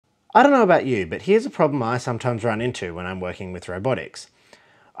I don't know about you, but here's a problem I sometimes run into when I'm working with robotics.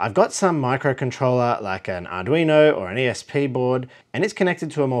 I've got some microcontroller like an Arduino or an ESP board, and it's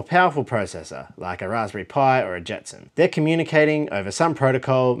connected to a more powerful processor like a Raspberry Pi or a Jetson. They're communicating over some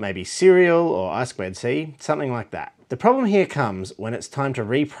protocol, maybe serial or I2C, something like that. The problem here comes when it's time to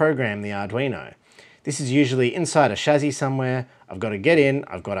reprogram the Arduino. This is usually inside a chassis somewhere. I've got to get in,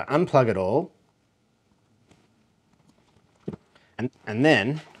 I've got to unplug it all, and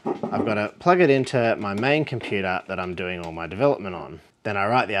then I've got to plug it into my main computer that I'm doing all my development on. Then I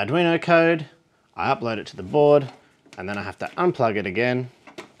write the Arduino code, I upload it to the board, and then I have to unplug it again,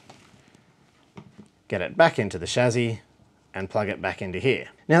 get it back into the chassis, and plug it back into here.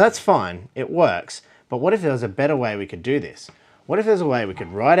 Now that's fine, it works, but what if there was a better way we could do this? What if there's a way we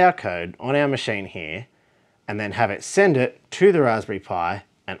could write our code on our machine here, and then have it send it to the Raspberry Pi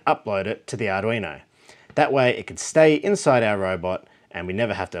and upload it to the Arduino? That way it could stay inside our robot and we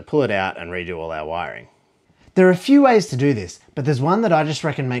never have to pull it out and redo all our wiring. There are a few ways to do this, but there's one that I just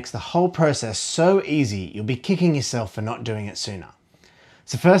reckon makes the whole process so easy you'll be kicking yourself for not doing it sooner.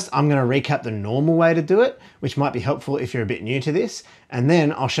 So first I'm going to recap the normal way to do it, which might be helpful if you're a bit new to this, and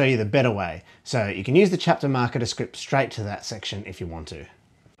then I'll show you the better way. So you can use the chapter marker to script straight to that section if you want to.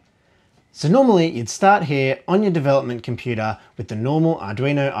 So normally you'd start here on your development computer with the normal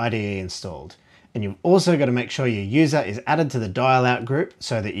Arduino IDE installed. And you've also got to make sure your user is added to the dial out group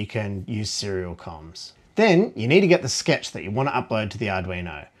so that you can use serial comms. Then you need to get the sketch that you want to upload to the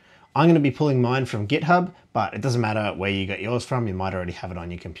Arduino. I'm going to be pulling mine from GitHub, but it doesn't matter where you got yours from, you might already have it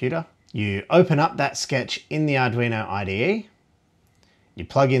on your computer. You open up that sketch in the Arduino IDE, you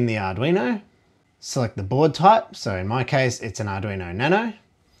plug in the Arduino, select the board type, so in my case it's an Arduino Nano,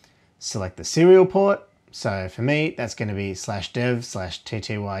 select the serial port, so for me that's going to be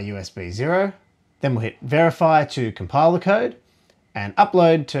 /dev/tty USB 0. Then we'll hit verify to compile the code and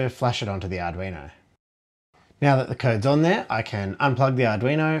upload to flash it onto the Arduino. Now that the code's on there, I can unplug the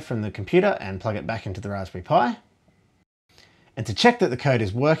Arduino from the computer and plug it back into the Raspberry Pi. And to check that the code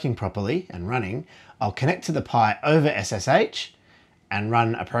is working properly and running, I'll connect to the Pi over SSH and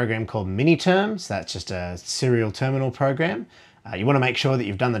run a program called Miniterm. So that's just a serial terminal program. You want to make sure that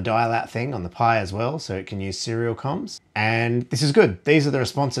you've done the dial out thing on the Pi as well, so it can use serial comms. And this is good. These are the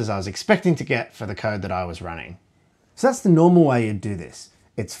responses I was expecting to get for the code that I was running. So that's the normal way you'd do this.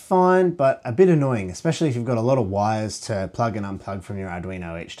 It's fine, but a bit annoying, especially if you've got a lot of wires to plug and unplug from your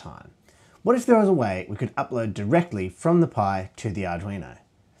Arduino each time. What if there was a way we could upload directly from the Pi to the Arduino?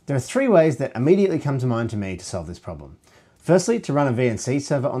 There are three ways that immediately come to mind to me to solve this problem. Firstly, to run a VNC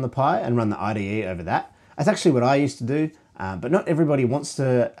server on the Pi and run the IDE over that. That's actually what I used to do. But not everybody wants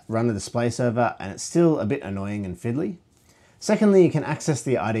to run a display server and it's still a bit annoying and fiddly. Secondly, you can access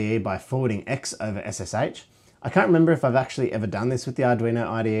the IDE by forwarding X over SSH. I can't remember if I've actually ever done this with the Arduino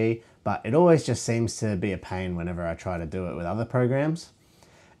IDE, but it always just seems to be a pain whenever I try to do it with other programs.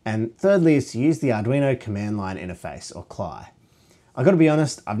 And thirdly is to use the Arduino command line interface, or CLI. I've got to be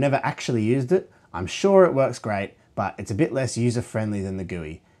honest, I've never actually used it. I'm sure it works great, but it's a bit less user-friendly than the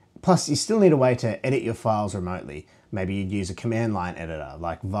GUI. Plus, you still need a way to edit your files remotely. Maybe you'd use a command line editor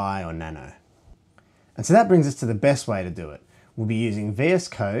like Vi or Nano. And so that brings us to the best way to do it. We'll be using VS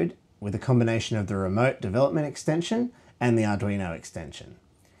Code with a combination of the remote development extension and the Arduino extension.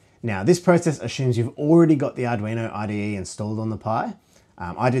 Now, this process assumes you've already got the Arduino IDE installed on the Pi.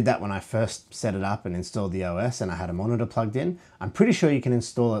 I did that when I first set it up and installed the OS and I had a monitor plugged in. I'm pretty sure you can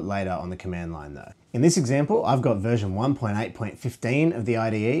install it later on the command line though. In this example, I've got version 1.8.15 of the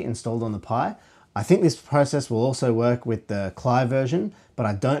IDE installed on the Pi. I think this process will also work with the CLI version, but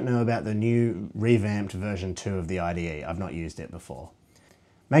I don't know about the new revamped version 2 of the IDE. I've not used it before.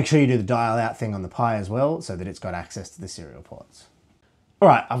 Make sure you do the dial out thing on the Pi as well so that it's got access to the serial ports. All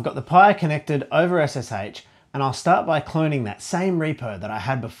right, I've got the Pi connected over SSH and I'll start by cloning that same repo that I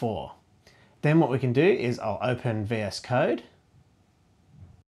had before. Then what we can do is I'll open VS Code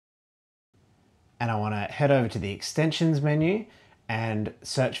and I want to head over to the extensions menu and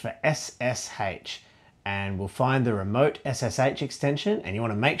search for SSH and we'll find the remote SSH extension and you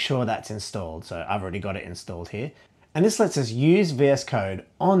want to make sure that's installed. So I've already got it installed here. And this lets us use VS Code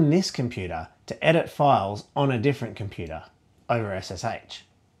on this computer to edit files on a different computer over SSH.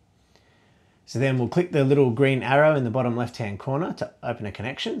 So then we'll click the little green arrow in the bottom left-hand corner to open a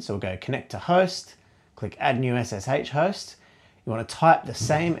connection. So we'll go connect to host, click add new SSH host. You want to type the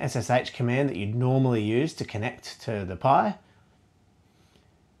same SSH command that you'd normally use to connect to the Pi.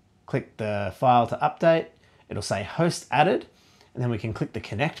 Click the file to update. It'll say host added, and then we can click the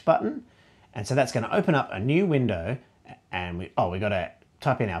connect button. And so that's going to open up a new window and we got to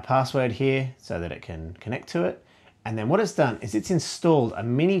type in our password here so that it can connect to it. And then what it's done is it's installed a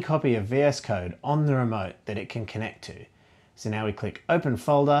mini copy of VS Code on the remote that it can connect to. So now we click Open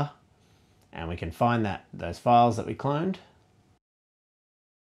Folder and we can find those files that we cloned.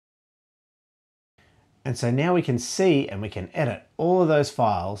 And so now we can see and we can edit all of those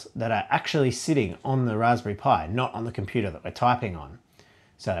files that are actually sitting on the Raspberry Pi, not on the computer that we're typing on.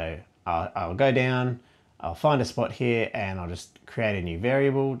 So I'll go down, I'll find a spot here and I'll just create a new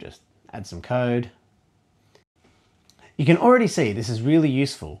variable, just add some code. You can already see this is really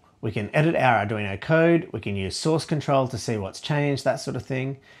useful. We can edit our Arduino code, we can use source control to see what's changed, that sort of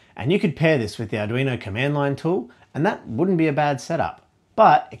thing. And you could pair this with the Arduino command line tool and that wouldn't be a bad setup,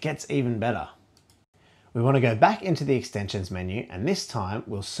 but it gets even better. We want to go back into the extensions menu and this time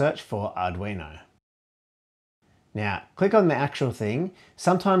we'll search for Arduino. Now click on the actual thing.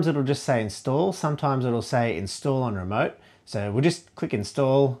 Sometimes it'll just say install, sometimes it'll say install on remote. So we'll just click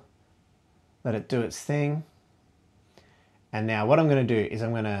install, let it do its thing. And now what I'm going to do is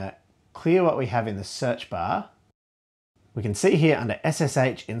I'm going to clear what we have in the search bar. We can see here under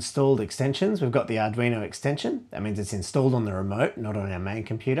SSH installed extensions, we've got the Arduino extension. That means it's installed on the remote, not on our main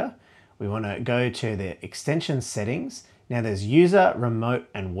computer. We want to go to the extension settings. Now there's user, remote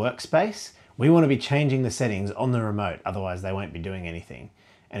and workspace. We want to be changing the settings on the remote, otherwise they won't be doing anything.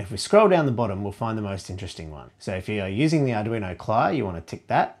 And if we scroll down the bottom, we'll find the most interesting one. So if you are using the Arduino CLI, you want to tick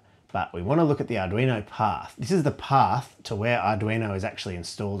that, but we want to look at the Arduino path. This is the path to where Arduino is actually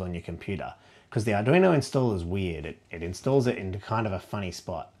installed on your computer, because the Arduino install is weird. It installs it into kind of a funny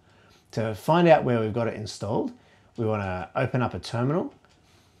spot. To find out where we've got it installed, we want to open up a terminal.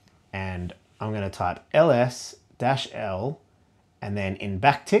 And I'm going to type ls-l and then in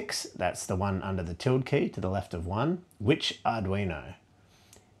backticks, that's the one under the tilde key to the left of 1, which Arduino.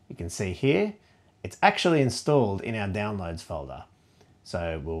 You can see here, it's actually installed in our downloads folder.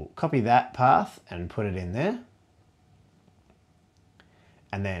 So we'll copy that path and put it in there.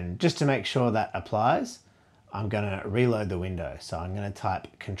 And then just to make sure that applies, I'm going to reload the window. So I'm going to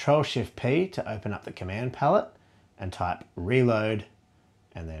type Control-Shift-P to open up the command palette and type reload.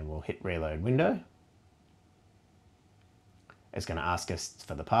 And then we'll hit reload window. It's going to ask us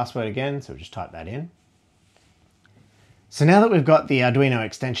for the password again, so we'll just type that in. So now that we've got the Arduino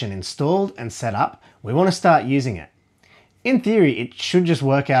extension installed and set up, we want to start using it. In theory, it should just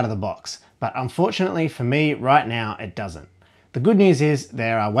work out of the box, but unfortunately for me right now, it doesn't. The good news is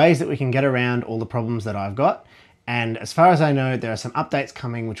there are ways that we can get around all the problems that I've got. And as far as I know, there are some updates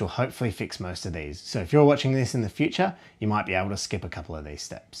coming which will hopefully fix most of these. So if you're watching this in the future, you might be able to skip a couple of these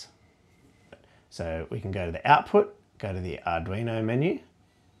steps. So we can go to the output, go to the Arduino menu,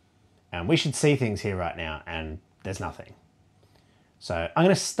 and we should see things here right now, and there's nothing. So I'm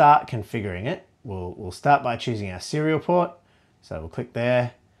going to start configuring it. We'll start by choosing our serial port. So we'll click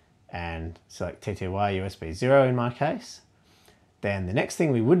there and select TTY USB 0 in my case. Then the next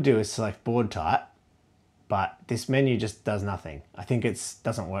thing we would do is select board type. But this menu just does nothing. I think it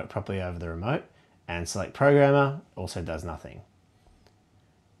doesn't work properly over the remote, and select programmer also does nothing.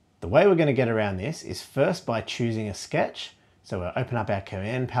 The way we're going to get around this is first by choosing a sketch. So we'll open up our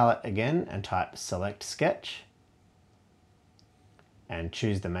command palette again and type select sketch and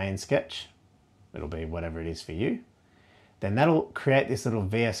choose the main sketch. It'll be whatever it is for you. Then that'll create this little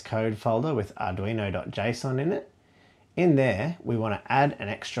VS Code folder with arduino.json in it. In there, we want to add an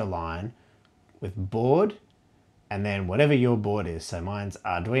extra line with board and then whatever your board is. So mine's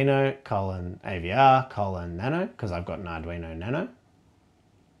Arduino AVR Nano because I've got an Arduino Nano.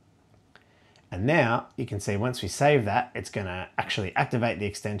 And now you can see once we save that, it's going to actually activate the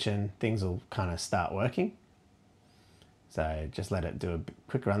extension. Things will kind of start working. So just let it do a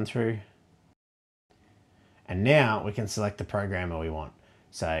quick run through. And now we can select the programmer we want.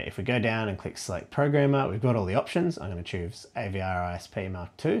 So if we go down and click select programmer, we've got all the options. I'm going to choose AVR ISP Mark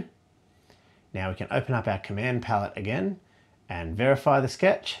II. Now we can open up our command palette again and verify the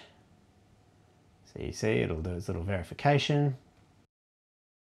sketch. So you see it'll do its little verification.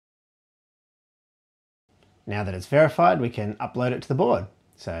 Now that it's verified, we can upload it to the board.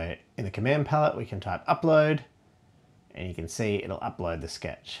 So in the command palette, we can type upload and you can see it'll upload the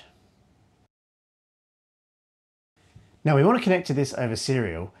sketch. Now we want to connect to this over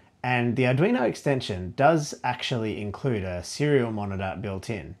serial, and the Arduino extension does actually include a serial monitor built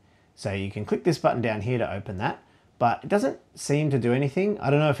in. So you can click this button down here to open that, but it doesn't seem to do anything.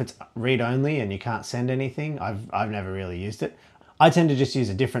 I don't know if it's read only and you can't send anything. I've never really used it. I tend to just use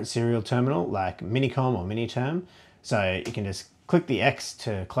a different serial terminal like Minicom or Miniterm. So you can just click the X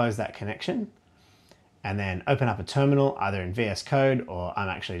to close that connection and then open up a terminal either in VS Code, or I'm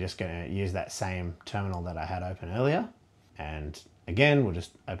actually just going to use that same terminal that I had open earlier. And again, we'll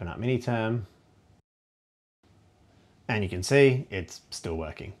just open up Miniterm. And you can see it's still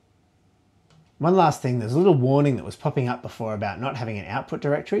working. One last thing, there's a little warning that was popping up before about not having an output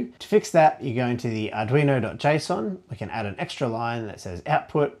directory. To fix that, you go into the arduino.json. We can add an extra line that says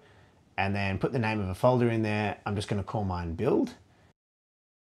output and then put the name of a folder in there. I'm just going to call mine build.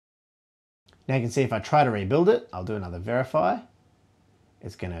 Now you can see if I try to rebuild it, I'll do another verify.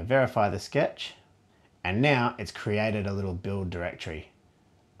 It's going to verify the sketch. And now it's created a little build directory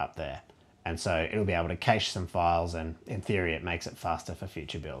up there. And so it'll be able to cache some files, and in theory it makes it faster for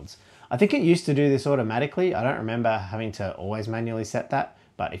future builds. I think it used to do this automatically. I don't remember having to always manually set that,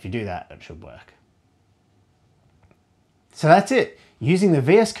 but if you do that, it should work. So that's it. Using the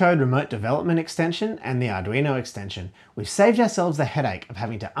VS Code remote development extension and the Arduino extension, we've saved ourselves the headache of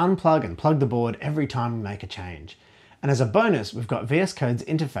having to unplug and plug the board every time we make a change. And as a bonus, we've got VS Code's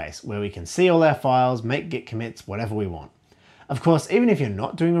interface where we can see all our files, make git commits, whatever we want. Of course, even if you're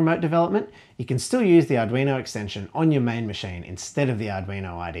not doing remote development, you can still use the Arduino extension on your main machine instead of the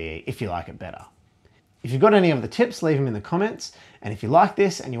Arduino IDE if you like it better. If you've got any other tips, leave them in the comments. And if you like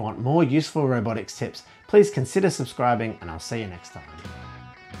this and you want more useful robotics tips, please consider subscribing, and I'll see you next time.